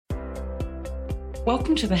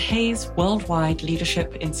Welcome to the Hays Worldwide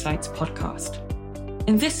Leadership Insights podcast.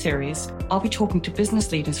 In this series, I'll be talking to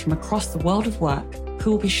business leaders from across the world of work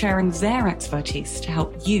who will be sharing their expertise to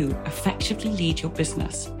help you effectively lead your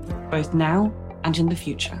business, both now and in the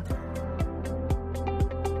future.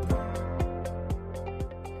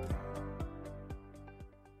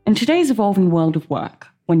 In today's evolving world of work,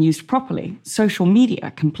 when used properly, social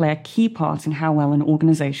media can play a key part in how well an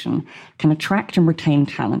organization can attract and retain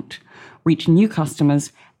talent, reach new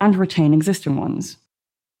customers, and retain existing ones.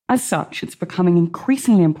 As such, it's becoming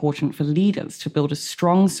increasingly important for leaders to build a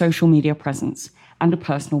strong social media presence and a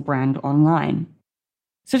personal brand online.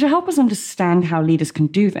 So to help us understand how leaders can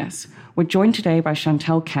do this, we're joined today by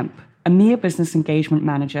Chantelle Kemp, EMEA Business Engagement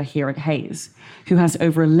Manager here at Hays, who has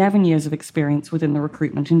over 11 years of experience within the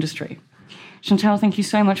recruitment industry. Chantelle, thank you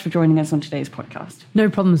so much for joining us on today's podcast.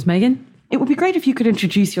 No problems, Megan. It would be great if you could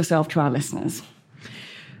introduce yourself to our listeners.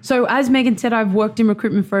 So as Megan said, I've worked in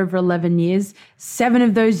recruitment for over 11 years. 7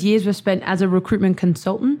 of those years were spent as a recruitment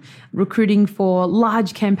consultant, recruiting for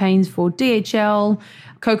large campaigns for DHL,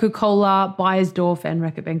 Coca-Cola, Beiersdorf, and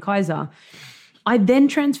Reckitt Benckiser. I then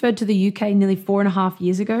transferred to the UK nearly 4.5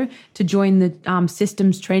 years ago to join the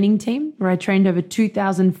systems training team, where I trained over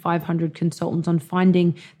 2,500 consultants on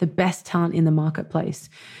finding the best talent in the marketplace.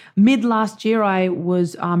 Mid last year, I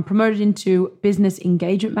was promoted into Business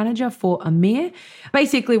Engagement Manager for EMEA.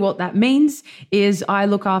 Basically, what that means is I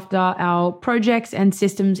look after our projects and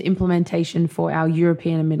systems implementation for our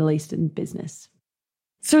European and Middle Eastern business.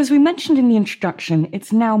 So as we mentioned in the introduction,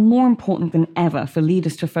 it's now more important than ever for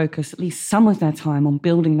leaders to focus at least some of their time on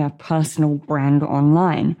building their personal brand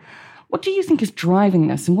online. What do you think is driving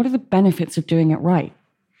this, and what are the benefits of doing it right?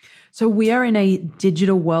 So we are in a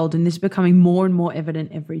digital world, and this is becoming more and more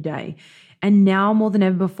evident every day. And now more than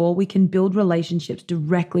ever before, we can build relationships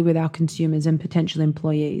directly with our consumers and potential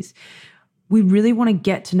employees. We really want to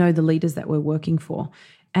get to know the leaders that we're working for.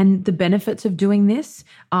 And the benefits of doing this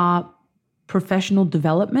are professional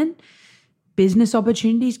development, business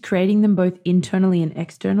opportunities, creating them both internally and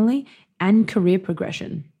externally, and career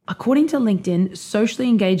progression. According to LinkedIn, socially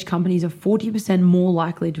engaged companies are 40% more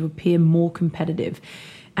likely to appear more competitive.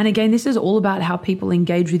 And again, this is all about how people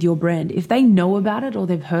engage with your brand. If they know about it or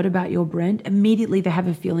they've heard about your brand, immediately they have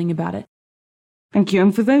a feeling about it. Thank you.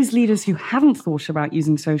 And for those leaders who haven't thought about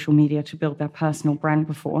using social media to build their personal brand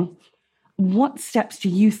before, what steps do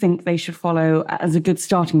you think they should follow as a good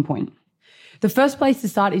starting point? The first place to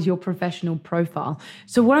start is your professional profile.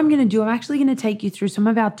 So what I'm going to do, I'm actually going to take you through some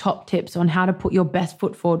of our top tips on how to put your best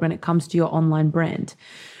foot forward when it comes to your online brand.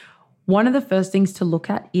 One of the first things to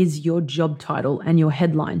look at is your job title and your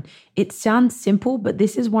headline. It sounds simple, but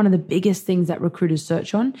this is one of the biggest things that recruiters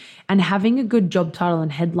search on. And having a good job title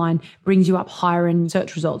and headline brings you up higher in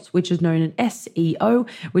search results, which is known as SEO,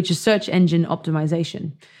 which is search engine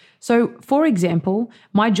optimization. So, for example,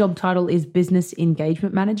 my job title is Business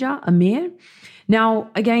Engagement Manager, EMEA.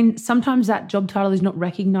 Now, again, sometimes that job title is not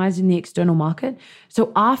recognized in the external market.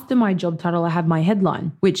 So after my job title, I have my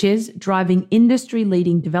headline, which is Driving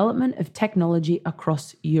Industry-Leading Development of Technology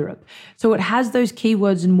Across Europe. So it has those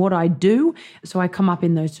keywords in what I do, so I come up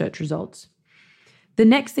in those search results. The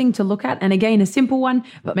next thing to look at, and again, a simple one,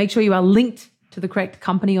 but make sure you are linked to the correct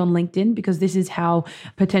company on LinkedIn, because this is how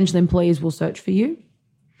potential employees will search for you.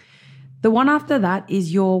 The one after that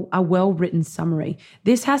is a well-written summary.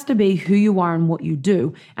 This has to be who you are and what you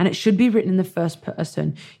do, and it should be written in the first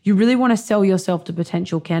person. You really want to sell yourself to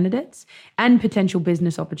potential candidates and potential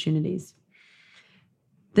business opportunities.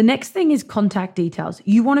 The next thing is contact details.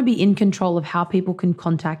 You want to be in control of how people can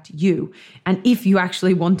contact you, and if you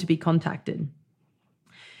actually want to be contacted.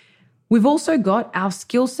 We've also got our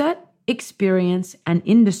skill set, experience, and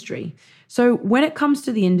industry. So when it comes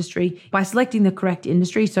to the industry, by selecting the correct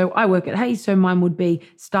industry, so I work at Hays, so mine would be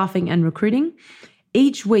staffing and recruiting.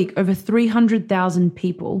 Each week, over 300,000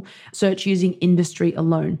 people search using industry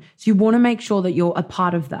alone. So you want to make sure that you're a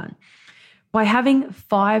part of that. By having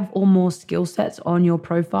 5 or more skill sets on your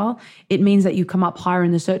profile, it means that you come up higher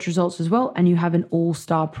in the search results as well, and you have an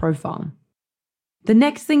all-star profile. The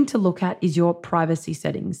next thing to look at is your privacy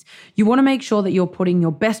settings. You want to make sure that you're putting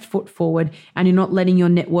your best foot forward and you're not letting your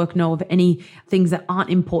network know of any things that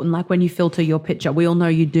aren't important, like when you filter your picture. We all know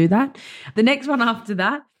you do that. The next one after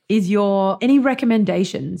that is any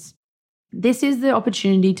recommendations. This is the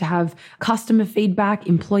opportunity to have customer feedback,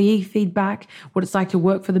 employee feedback, what it's like to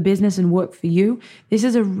work for the business and work for you. This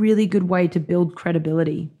is a really good way to build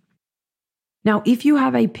credibility. Now, if you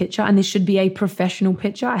have a picture, and this should be a professional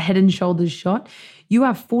picture, a head and shoulders shot, you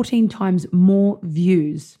have 14 times more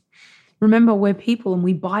views. Remember, we're people and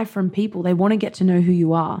we buy from people. They want to get to know who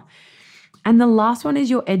you are. And the last one is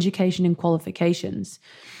your education and qualifications.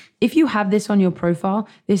 If you have this on your profile,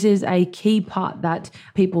 this is a key part that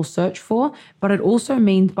people search for, but it also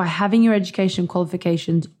means by having your education and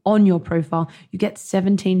qualifications on your profile, you get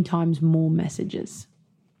 17 times more messages.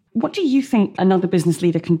 What do you think another business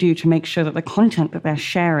leader can do to make sure that the content that they're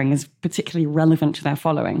sharing is particularly relevant to their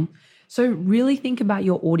following? So really think about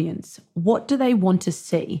your audience. What do they want to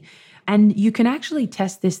see? And you can actually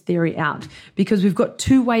test this theory out because we've got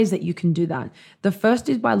two ways that you can do that. The first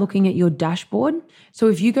is by looking at your dashboard. So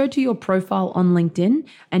if you go to your profile on LinkedIn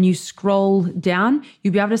and you scroll down,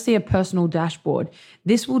 you'll be able to see a personal dashboard.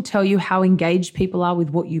 This will tell you how engaged people are with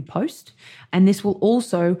what you post. And this will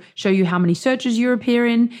also show you how many searches you appear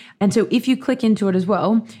in. And so if you click into it as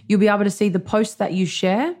well, you'll be able to see the posts that you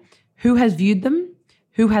share, who has viewed them,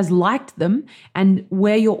 who has liked them, and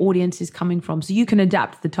where your audience is coming from. So you can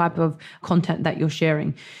adapt the type of content that you're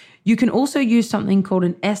sharing. You can also use something called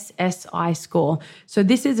an SSI score. So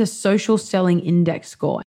this is a social selling index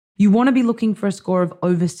score. You want to be looking for a score of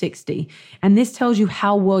over 60. And this tells you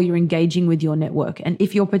how well you're engaging with your network and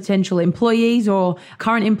if your potential employees or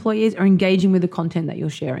current employees are engaging with the content that you're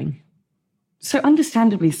sharing. So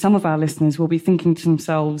understandably, some of our listeners will be thinking to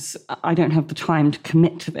themselves, I don't have the time to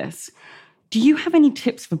commit to this. Do you have any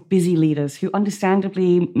tips for busy leaders who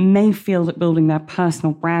understandably may feel that building their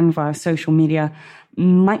personal brand via social media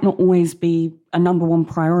might not always be a number one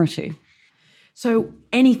priority? So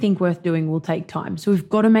anything worth doing will take time. So we've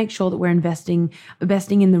got to make sure that we're investing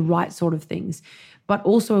in the right sort of things. But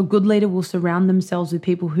also a good leader will surround themselves with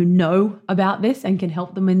people who know about this and can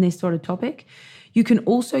help them in this sort of topic. You can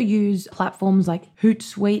also use platforms like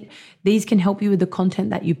Hootsuite. These can help you with the content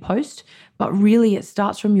that you post, but really it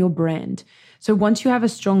starts from your brand. So once you have a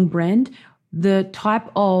strong brand, the type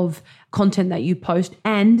of content that you post,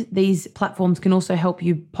 and these platforms can also help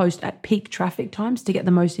you post at peak traffic times to get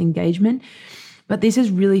the most engagement. But this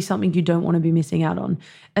is really something you don't want to be missing out on,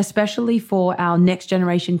 especially for our next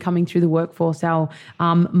generation coming through the workforce, our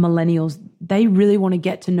millennials. They really want to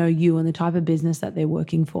get to know you and the type of business that they're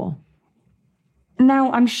working for.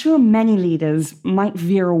 Now, I'm sure many leaders might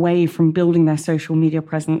veer away from building their social media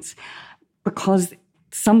presence because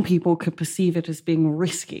some people could perceive it as being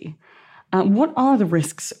risky. What are the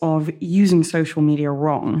risks of using social media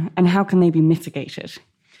wrong, and how can they be mitigated?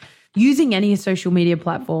 Using any social media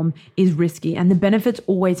platform is risky, and the benefits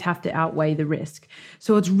always have to outweigh the risk.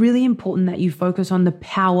 So it's really important that you focus on the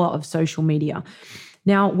power of social media.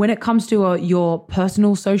 Now, when it comes to your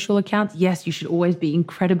personal social accounts, yes, you should always be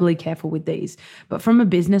incredibly careful with these. But from a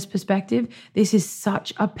business perspective, this is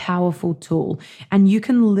such a powerful tool. And you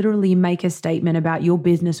can literally make a statement about your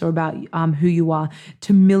business or about who you are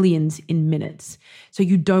to millions in minutes. So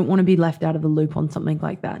you don't want to be left out of the loop on something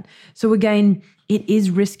like that. So again, it is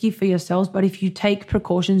risky for yourselves, but if you take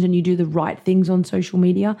precautions and you do the right things on social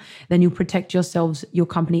media, then you'll protect yourselves, your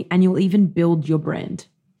company, and you'll even build your brand.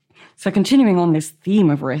 So continuing on this theme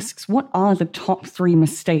of risks, what are the top 3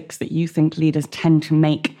 mistakes that you think leaders tend to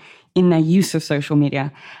make in their use of social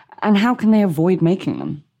media, and how can they avoid making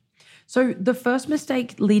them? So the first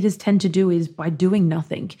mistake leaders tend to do is by doing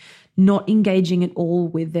nothing, not engaging at all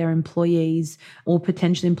with their employees or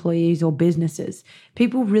potential employees or businesses.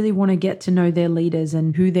 People really want to get to know their leaders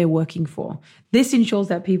and who they're working for. This ensures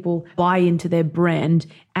that people buy into their brand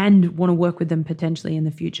and want to work with them potentially in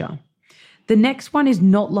the future. The next one is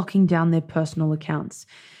not locking down their personal accounts.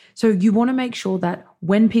 So you want to make sure that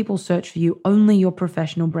when people search for you, only your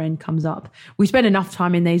professional brand comes up. We spend enough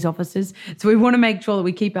time in these offices, so we want to make sure that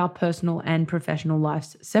we keep our personal and professional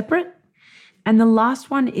lives separate. And the last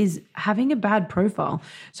one is having a bad profile.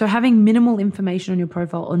 So having minimal information on your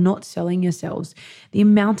profile or not selling yourselves. The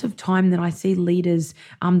amount of time that I see leaders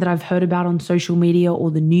that I've heard about on social media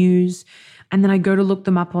or the news, and then I go to look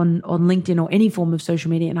them up on LinkedIn or any form of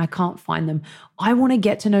social media and I can't find them. I want to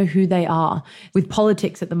get to know who they are. With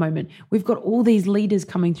politics at the moment, we've got all these leaders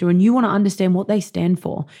coming through and you want to understand what they stand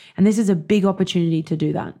for. And this is a big opportunity to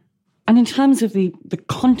do that. And in terms of the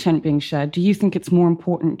content being shared, do you think it's more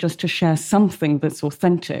important just to share something that's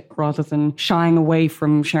authentic rather than shying away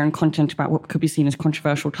from sharing content about what could be seen as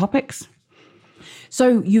controversial topics?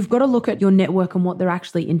 So you've got to look at your network and what they're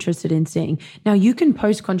actually interested in seeing. Now, you can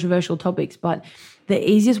post controversial topics, but the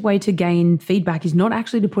easiest way to gain feedback is not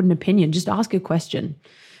actually to put an opinion, just ask a question.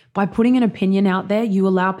 By putting an opinion out there, you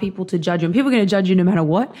allow people to judge you. And people are going to judge you no matter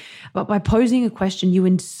what. But by posing a question, you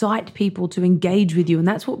incite people to engage with you. And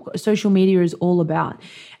that's what social media is all about.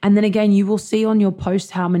 And then again, you will see on your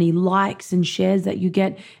posts how many likes and shares that you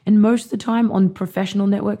get. And most of the time on professional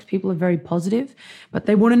networks, people are very positive, but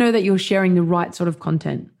they want to know that you're sharing the right sort of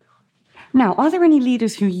content. Now, are there any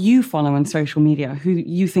leaders who you follow on social media who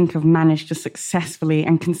you think have managed to successfully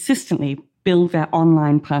and consistently build their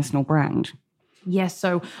online personal brand? Yes,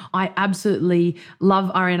 so I absolutely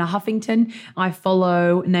love Arianna Huffington. I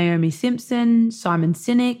follow Naomi Simpson, Simon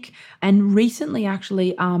Sinek, and recently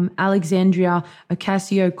actually Alexandria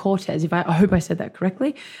Ocasio-Cortez, I hope I said that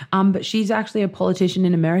correctly, but she's actually a politician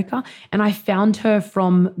in America, and I found her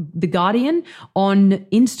from The Guardian on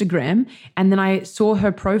Instagram, and then I saw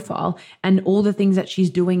her profile and all the things that she's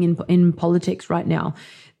doing in politics right now.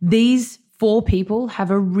 These 4 people have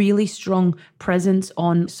a really strong presence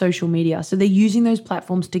on social media. So they're using those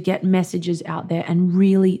platforms to get messages out there and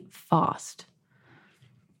really fast.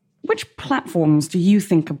 Which platforms do you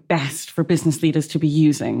think are best for business leaders to be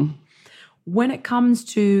using? When it comes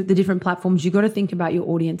to the different platforms, you've got to think about your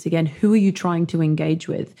audience again. Who are you trying to engage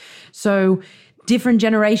with? So different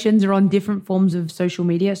generations are on different forms of social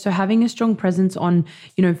media. So having a strong presence on,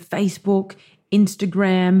 Facebook,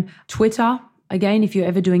 Instagram, Twitter. Again, if you're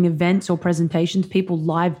ever doing events or presentations, people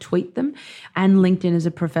live tweet them, and LinkedIn is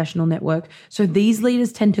a professional network. So these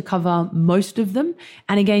leaders tend to cover most of them.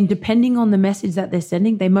 And again, depending on the message that they're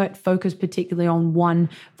sending, they might focus particularly on one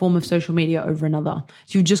form of social media over another.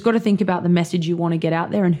 So you've just got to think about the message you want to get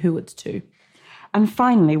out there and who it's to. And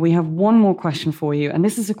finally, we have one more question for you. And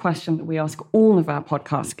this is a question that we ask all of our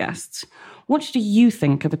podcast guests. What do you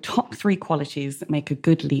think are the top 3 qualities that make a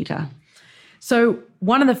good leader? So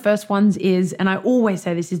one of the first ones is, and I always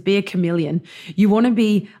say this, is be a chameleon. You want to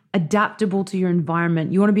be adaptable to your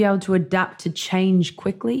environment. You want to be able to adapt to change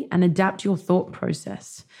quickly and adapt your thought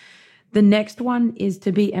process. The next one is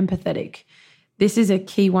to be empathetic. This is a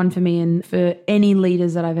key one for me, and for any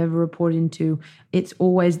leaders that I've ever reported into, it's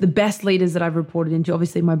always the best leaders that I've reported into,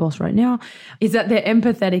 obviously my boss right now, is that they're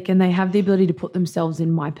empathetic and they have the ability to put themselves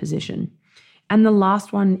in my position. And the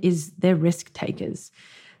last one is they're risk takers.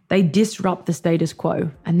 They disrupt the status quo,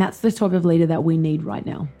 and that's the type of leader that we need right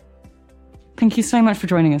now. Thank you so much for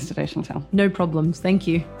joining us today, Chantal. No problems. Thank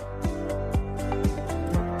you.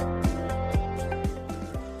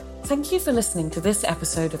 Thank you for listening to this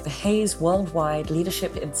episode of the Hays Worldwide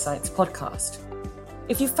Leadership Insights podcast.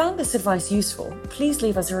 If you found this advice useful, please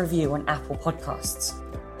leave us a review on Apple Podcasts.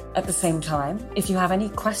 At the same time, if you have any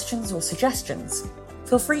questions or suggestions,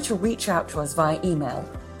 feel free to reach out to us via email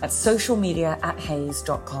at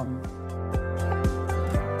socialmedia@hays.com.